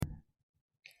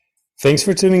Thanks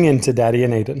for tuning in to Daddy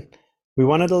and Aiden. We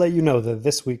wanted to let you know that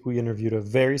this week we interviewed a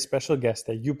very special guest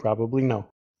that you probably know.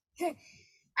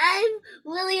 I'm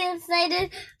really excited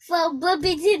for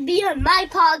Blippi to be on my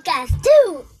podcast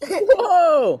too.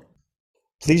 Whoa!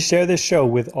 Please share this show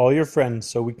with all your friends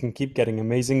so we can keep getting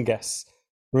amazing guests.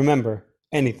 Remember,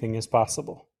 anything is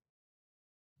possible.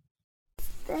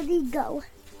 Daddy, go.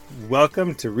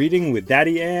 Welcome to Reading with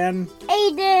Daddy and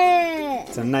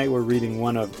Aiden. Tonight we're reading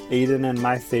one of Aiden and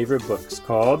my favorite books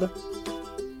called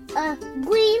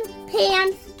Green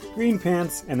Pants. Green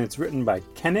Pants, and it's written by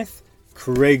Kenneth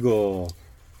Kraegel.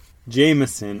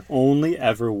 Jameson only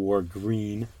ever wore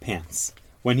green pants.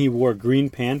 When he wore green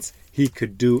pants, he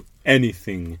could do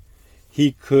anything.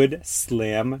 He could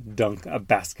slam dunk a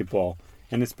basketball.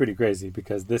 And it's pretty crazy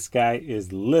because this guy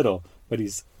is little, but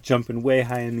he's jumping way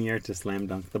high in the air to slam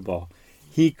dunk the ball.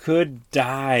 He could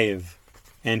dive,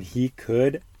 and he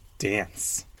could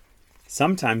dance.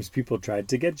 Sometimes people tried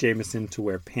to get Jameson to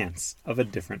wear pants of a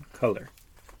different color.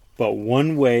 But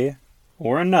one way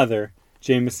or another,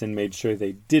 Jameson made sure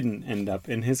they didn't end up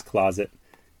in his closet.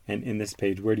 And in this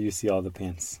page, where do you see all the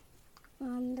pants?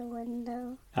 On the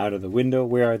window. Out of the window.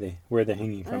 Where are they? Where are they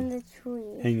hanging from? On the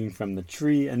tree. Hanging from the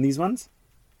tree. And these ones?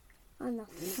 On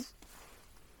the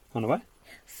On a what?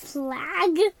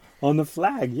 flag. On the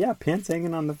flag. Yeah, pants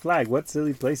hanging on the flag. What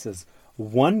silly places.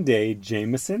 One day,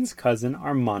 Jameson's cousin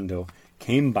Armando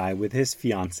came by with his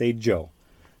fiancée Jo.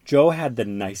 Jo had the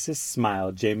nicest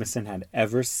smile Jameson had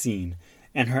ever seen,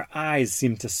 and her eyes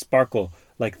seemed to sparkle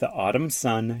like the autumn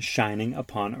sun shining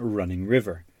upon a running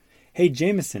river. "Hey,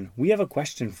 Jameson, we have a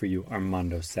question for you,"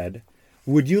 Armando said.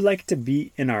 "Would you like to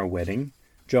be in our wedding?"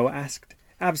 Jo asked.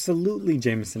 "Absolutely,"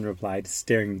 Jameson replied,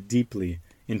 staring deeply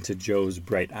into Jo's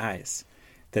bright eyes.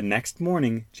 The next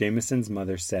morning, Jameson's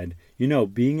mother said, "You know,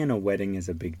 being in a wedding is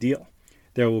a big deal.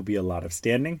 There will be a lot of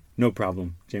standing." "No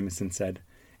problem," Jameson said.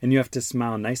 "And you have to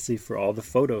smile nicely for all the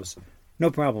photos."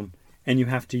 "No problem." "And you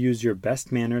have to use your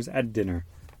best manners at dinner."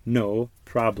 "No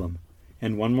problem."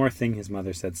 "And one more thing," his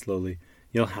mother said slowly.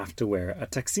 "You'll have to wear a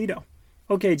tuxedo."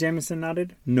 "Okay," Jameson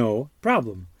nodded. "No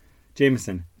problem."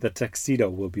 "Jameson, the tuxedo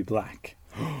will be black."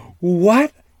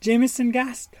 "What?" Jameson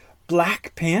gasped.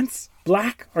 "Black pants?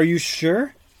 Black? Are you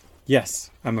sure?"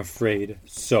 "Yes, I'm afraid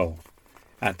so."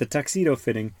 At the tuxedo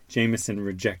fitting, Jameson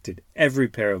rejected every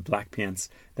pair of black pants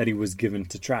that he was given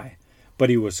to try, but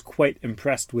he was quite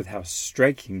impressed with how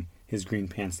striking his green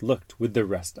pants looked with the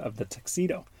rest of the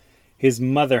tuxedo. His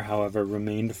mother, however,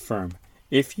 remained firm.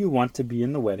 "If you want to be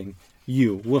in the wedding,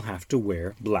 you will have to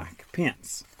wear black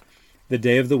pants." The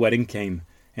day of the wedding came,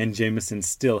 and Jameson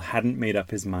still hadn't made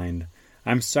up his mind.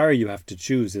 "I'm sorry you have to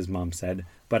choose," his mom said,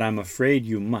 "but I'm afraid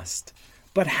you must."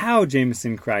 "But how?"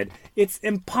 Jameson cried. "It's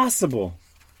impossible."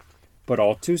 But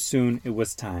all too soon it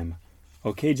was time.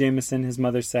 "Okay, Jameson," his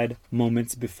mother said,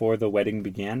 moments before the wedding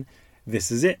began.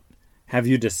 "This is it. Have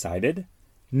you decided?"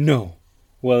 "No."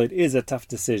 "Well, it is a tough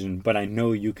decision, but I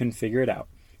know you can figure it out."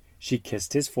 She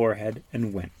kissed his forehead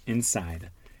and went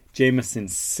inside. Jameson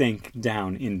sank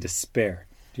down in despair.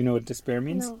 Do you know what despair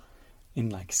means? No. In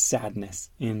like sadness,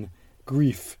 in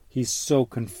grief. He's so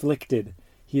conflicted.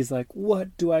 He's like,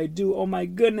 "What do I do? Oh my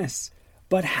goodness.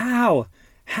 But how?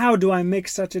 How do I make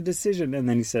such a decision?" And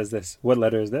then he says this. What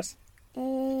letter is this?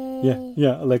 A.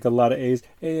 Yeah, like a lot of A's.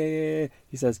 A.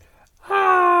 He says,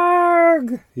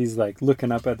 "Arg!" He's like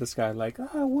looking up at the sky like,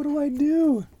 what do I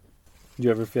do? Do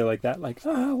you ever feel like that? Like,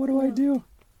 what do I do?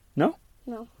 No?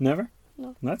 No. Never?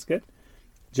 No. That's good.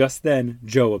 Just then,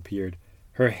 Jo appeared.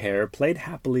 Her hair played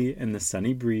happily in the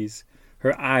sunny breeze.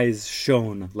 Her eyes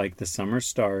shone like the summer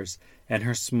stars, and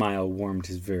her smile warmed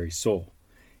his very soul.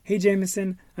 "Hey,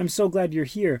 Jameson, I'm so glad you're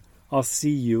here. I'll see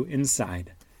you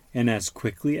inside." And as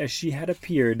quickly as she had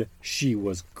appeared, she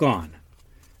was gone.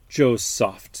 Jo's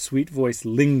soft, sweet voice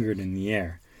lingered in the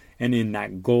air, and in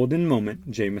that golden moment,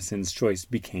 Jameson's choice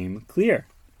became clear.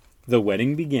 The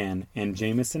wedding began, and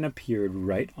Jameson appeared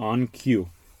right on cue.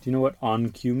 Do you know what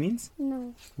on cue means?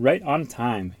 No. Right on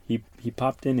time. He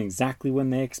popped in exactly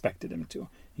when they expected him to.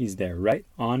 He's there right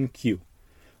on cue,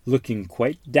 looking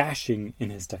quite dashing in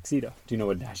his tuxedo. Do you know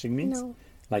what dashing means? No.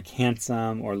 Like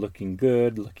handsome or looking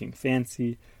good, looking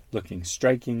fancy, looking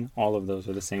striking. All of those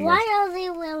are the same words. Why are they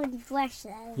wearing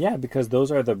dresses? Yeah, because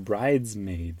those are the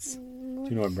bridesmaids. Do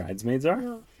you know what bridesmaids are?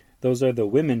 No. Those are the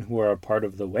women who are a part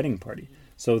of the wedding party.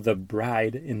 So the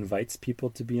bride invites people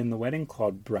to be in the wedding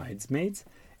called bridesmaids.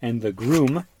 And the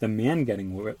groom, the man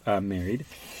getting married,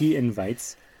 he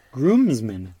invites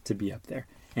groomsmen to be up there.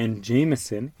 And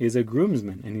Jameson is a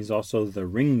groomsman, and he's also the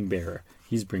ring bearer.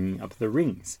 He's bringing up the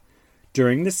rings.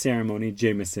 During the ceremony,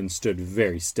 Jameson stood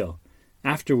very still.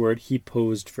 Afterward, he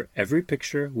posed for every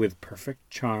picture with perfect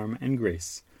charm and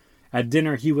grace. At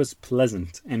dinner, he was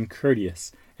pleasant and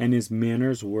courteous, and his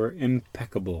manners were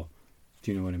impeccable.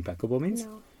 Do you know what impeccable means?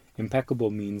 No. Impeccable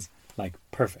means like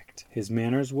perfect. His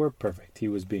manners were perfect. He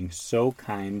was being so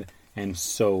kind and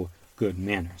so good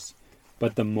manners.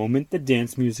 But the moment the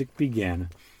dance music began,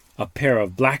 a pair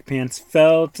of black pants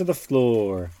fell to the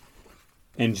floor,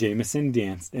 and Jameson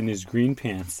danced in his green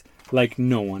pants like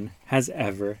no one has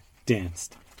ever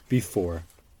danced before.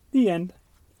 The end.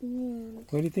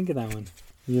 What do you think of that one?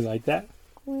 You like that?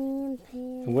 Green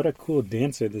pants. And what a cool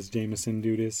dancer this Jameson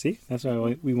dude is. See? That's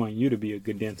why we want you to be a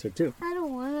good dancer too. I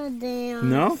don't want to dance.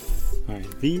 No?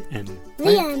 Alright, the end.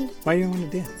 The end. Why do you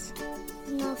want to dance?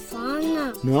 No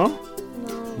fun. No?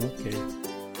 No. Okay.